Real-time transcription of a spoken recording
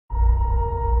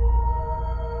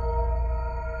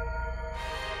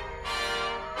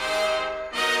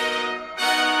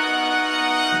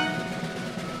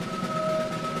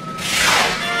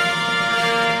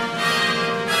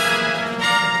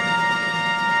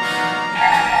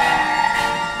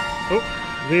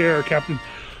there, Captain.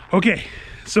 Okay,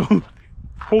 so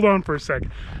hold on for a sec.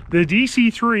 The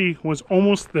DC-3 was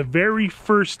almost the very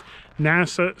first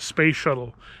NASA space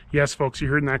shuttle. Yes, folks, you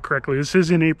heard that correctly. This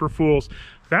isn't April Fool's.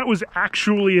 That was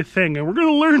actually a thing, and we're going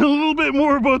to learn a little bit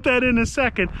more about that in a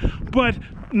second. But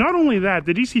not only that,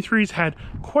 the DC-3's had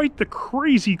quite the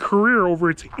crazy career over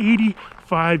its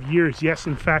 85 years. Yes,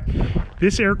 in fact,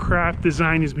 this aircraft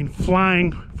design has been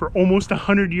flying for almost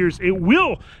 100 years. It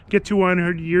will get to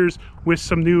 100 years with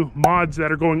some new mods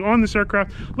that are going on this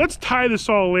aircraft. Let's tie this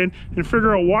all in and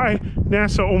figure out why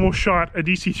NASA almost shot a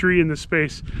DC-3 into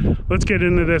space. Let's get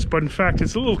into this, but in fact,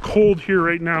 it's a little cold here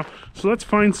right now, so let's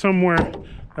find somewhere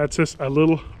that's just a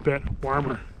little bit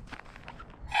warmer.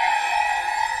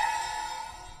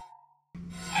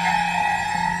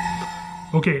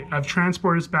 Okay, I've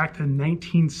transported us back to the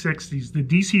 1960s. The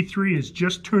DC-3 has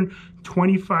just turned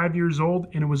 25 years old,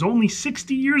 and it was only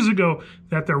 60 years ago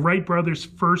that the Wright brothers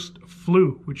first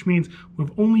flew, which means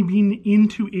we've only been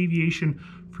into aviation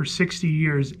for 60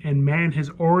 years, and man has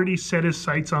already set his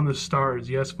sights on the stars.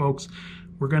 Yes, folks,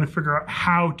 we're going to figure out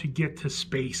how to get to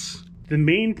space. The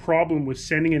main problem with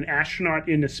sending an astronaut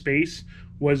into space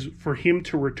was for him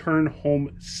to return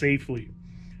home safely.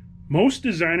 Most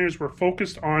designers were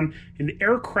focused on an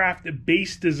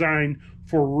aircraft-based design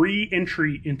for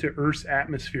re-entry into Earth's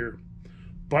atmosphere.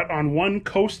 But on one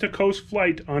coast-to-coast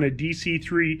flight on a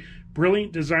DC-3,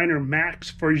 brilliant designer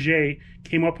Maxime Faget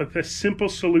came up with a simple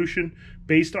solution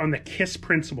based on the KISS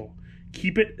principle.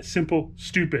 Keep it simple,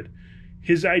 stupid.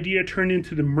 His idea turned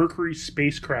into the Mercury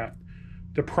spacecraft.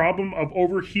 The problem of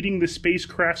overheating the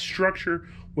spacecraft structure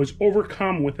was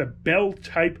overcome with a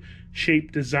bell-type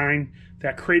shaped design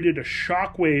that created a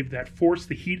shock wave that forced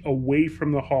the heat away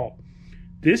from the hull.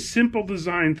 This simple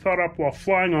design, thought up while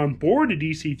flying on board a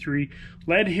DC-3,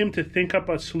 led him to think up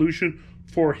a solution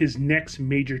for his next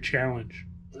major challenge.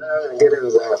 Now I'm going to get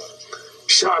into the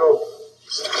shuttle.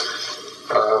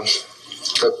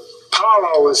 The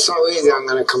Apollo was so easy, I'm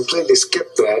going to completely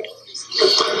skip that.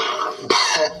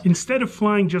 Instead of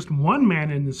flying just one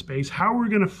man into space, how are we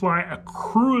going to fly a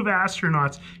crew of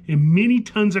astronauts and many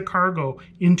tons of cargo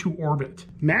into orbit?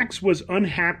 Max was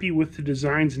unhappy with the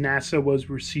designs NASA was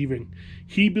receiving.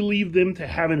 He believed them to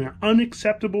have an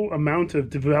unacceptable amount of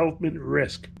development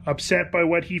risk. Upset by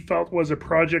what he felt was a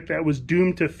project that was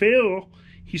doomed to fail,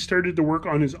 he started to work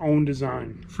on his own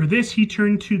design. For this, he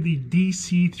turned to the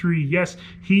DC-3. Yes,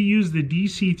 he used the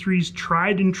DC-3's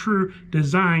tried and true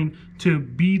design to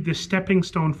be the stepping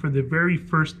stone for the very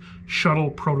first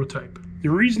shuttle prototype. The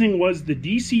reasoning was the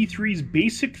DC-3's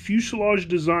basic fuselage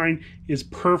design is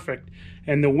perfect,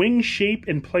 and the wing shape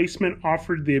and placement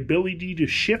offered the ability to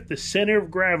shift the center of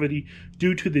gravity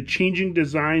due to the changing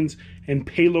designs and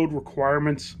payload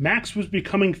requirements. Max was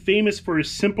becoming famous for his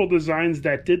simple designs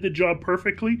that did the job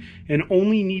perfectly and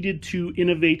only needed to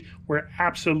innovate where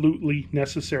absolutely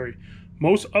necessary.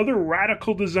 Most other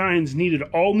radical designs needed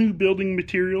all new building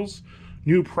materials,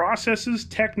 new processes,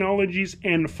 technologies,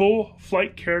 and full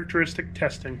flight characteristic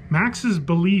testing. Max's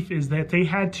belief is that they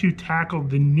had to tackle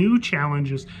the new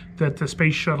challenges that the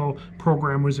Space Shuttle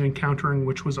program was encountering,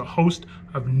 which was a host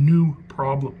of new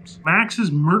problems.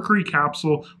 Max's Mercury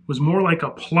capsule was more like a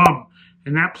plum,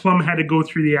 and that plum had to go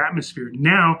through the atmosphere.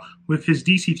 Now, with his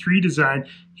DC-3 design,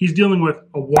 he's dealing with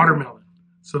a watermelon.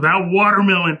 So that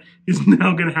watermelon is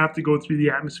now going to have to go through the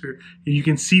atmosphere, and you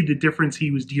can see the difference he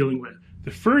was dealing with.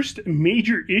 The first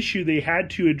major issue they had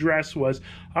to address was,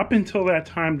 up until that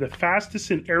time, the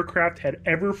fastest an aircraft had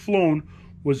ever flown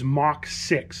was Mach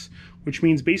 6, which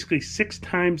means basically 6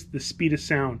 times the speed of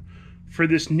sound. For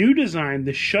this new design,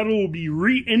 the shuttle will be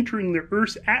re-entering the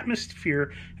Earth's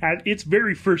atmosphere at its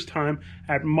very first time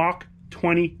at Mach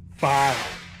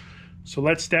 25. So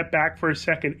let's step back for a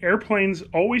second. Airplanes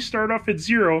always start off at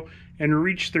 0 and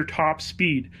reach their top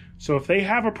speed. So if they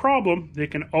have a problem, they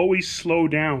can always slow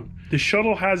down. The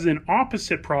shuttle has an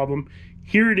opposite problem.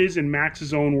 Here it is in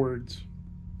Max's own words.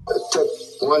 It took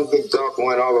one big dump and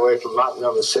went all the way from Mach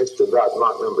number 6 to about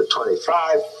Mach number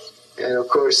 25. And of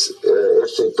course,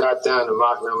 if they got down to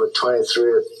Mach number 23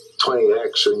 or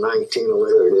 20X or 19 or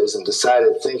whatever it is and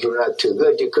decided things were not too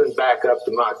good, you couldn't back up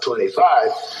to Mach 25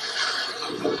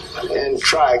 and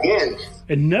try again.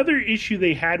 Another issue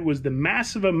they had was the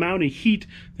massive amount of heat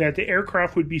that the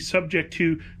aircraft would be subject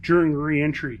to during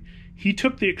re-entry. He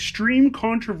took the extreme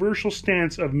controversial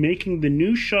stance of making the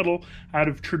new shuttle out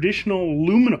of traditional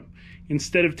aluminum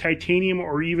instead of titanium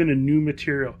or even a new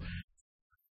material.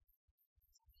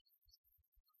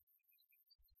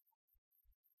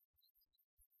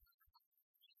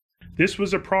 This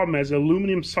was a problem as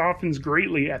aluminum softens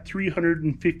greatly at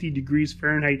 350 degrees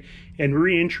Fahrenheit, and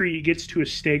re-entry it gets to a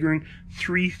staggering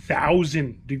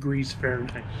 3,000 degrees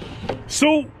Fahrenheit.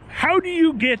 So how do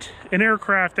you get an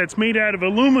aircraft that's made out of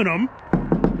aluminum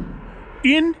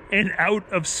in and out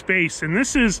of space? And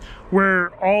this is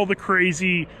where all the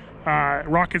crazy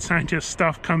rocket scientist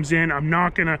stuff comes in. I'm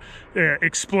not gonna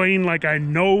explain like I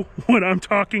know what I'm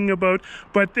talking about,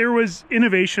 but there was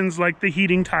innovations like the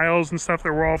heating tiles and stuff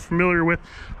that we're all familiar with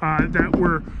that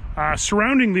were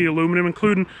surrounding the aluminum,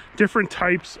 including different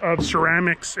types of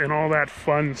ceramics and all that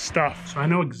fun stuff. So I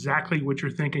know exactly what you're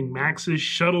thinking. Max's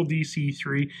shuttle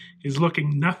DC-3 is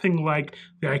looking nothing like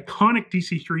the iconic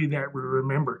DC-3 that we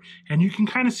remember. And you can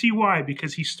kind of see why,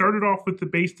 because he started off with the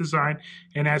base design,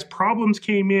 and as problems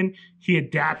came in, he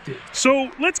adapted.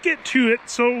 So let's get to it.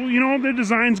 So, you know, the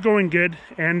design's going good,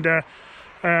 and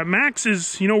Max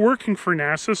is, you know, working for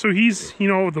NASA, so he's, you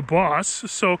know, the boss.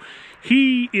 So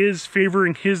he is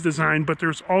favoring his design, but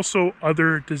there's also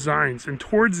other designs. And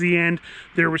towards the end,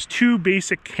 there was two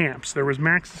basic camps. There was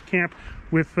Max's camp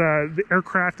with the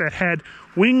aircraft that had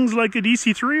wings like a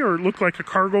DC-3 or it looked like a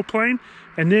cargo plane.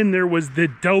 And then there was the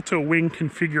delta wing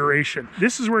configuration.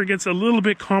 This is where it gets a little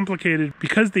bit complicated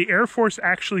because the Air Force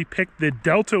actually picked the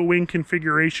delta wing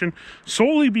configuration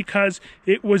solely because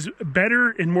it was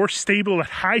better and more stable at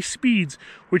high speeds,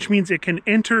 which means it can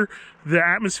enter the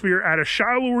atmosphere at a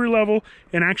shallower level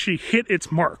and actually hit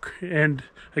its mark. And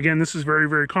again, this is very,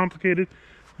 very complicated.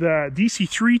 The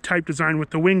DC-3 type design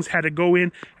with the wings had to go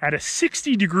in at a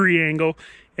 60-degree angle,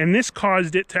 and this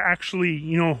caused it to actually,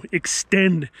 you know,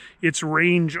 extend its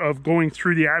range of going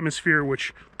through the atmosphere,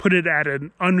 which put it at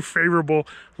an unfavorable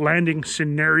landing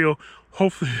scenario.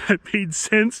 Hopefully that made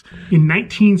sense. In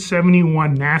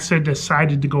 1971, NASA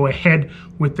decided to go ahead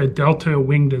with the delta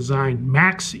wing design.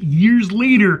 Max, years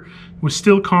later, was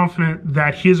still confident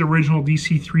that his original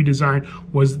DC-3 design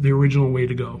was the original way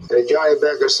to go. Johnny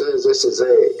Becker says this is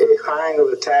a high angle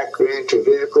attack re-entry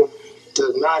vehicle.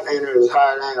 Does not enter as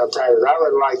high an angle attack as I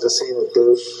would like to see it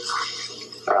do.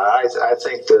 I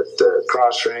think that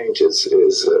cross range is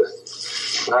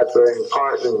not very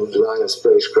important in designing a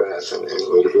spacecraft, and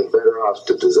we'd have been better off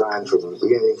to design from the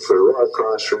beginning for lower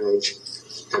cross range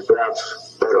and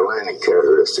perhaps better landing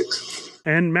characteristics.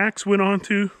 And Max went on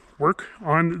to work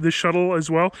on the shuttle as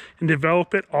well and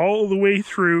develop it all the way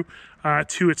through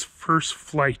to its first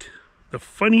flight. The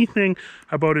funny thing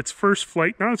about its first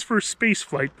flight, not its first space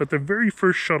flight, but the very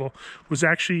first shuttle was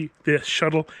actually the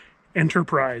shuttle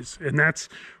Enterprise. And that's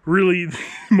really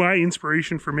my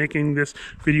inspiration for making this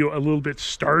video a little bit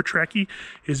Star Trek-y,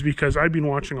 is because I've been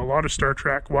watching a lot of Star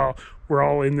Trek while we're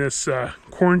all in this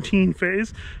quarantine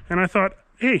phase. And I thought,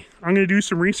 hey, I'm going to do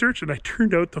some research, and I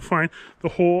turned out to find the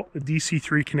whole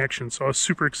DC-3 connection. So I was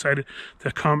super excited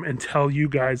to come and tell you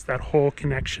guys that whole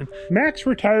connection. Max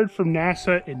retired from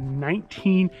NASA in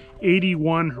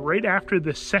 1981, right after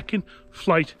the second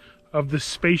flight of the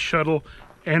Space Shuttle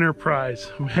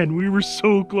Enterprise. Man, we were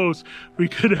so close. We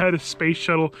could have had a Space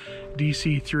Shuttle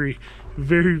DC-3.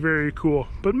 Very, very cool.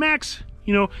 But Max,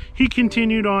 you know, he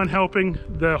continued on helping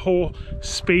the whole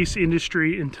space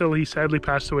industry until he sadly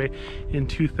passed away in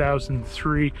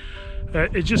 2003.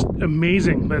 It's just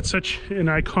amazing that such an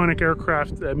iconic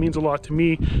aircraft that means a lot to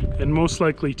me and most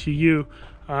likely to you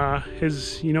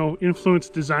has, you know,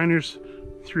 influenced designers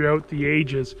throughout the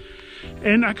ages.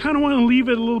 And I kind of want to leave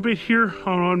it a little bit here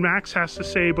on what Max has to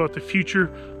say about the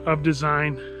future of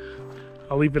design.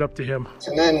 I'll leave it up to him.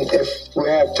 And then if we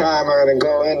have time, I'm going to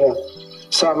go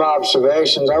into some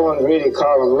observations. I wouldn't really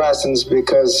call them lessons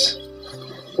because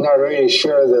I'm not really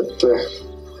sure that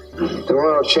the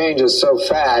world changes so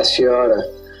fast. You ought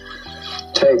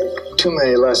to take too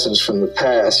many lessons from the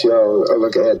past. You ought to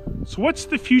look ahead. So what's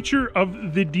the future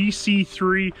of the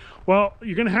DC-3? Well,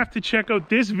 you're going to have to check out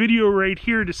this video right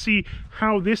here to see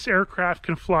how this aircraft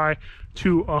can fly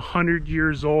to 100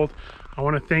 years old. I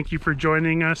want to thank you for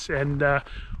joining us, and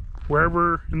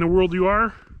wherever in the world you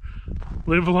are,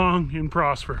 live long and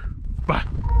prosper. Bye.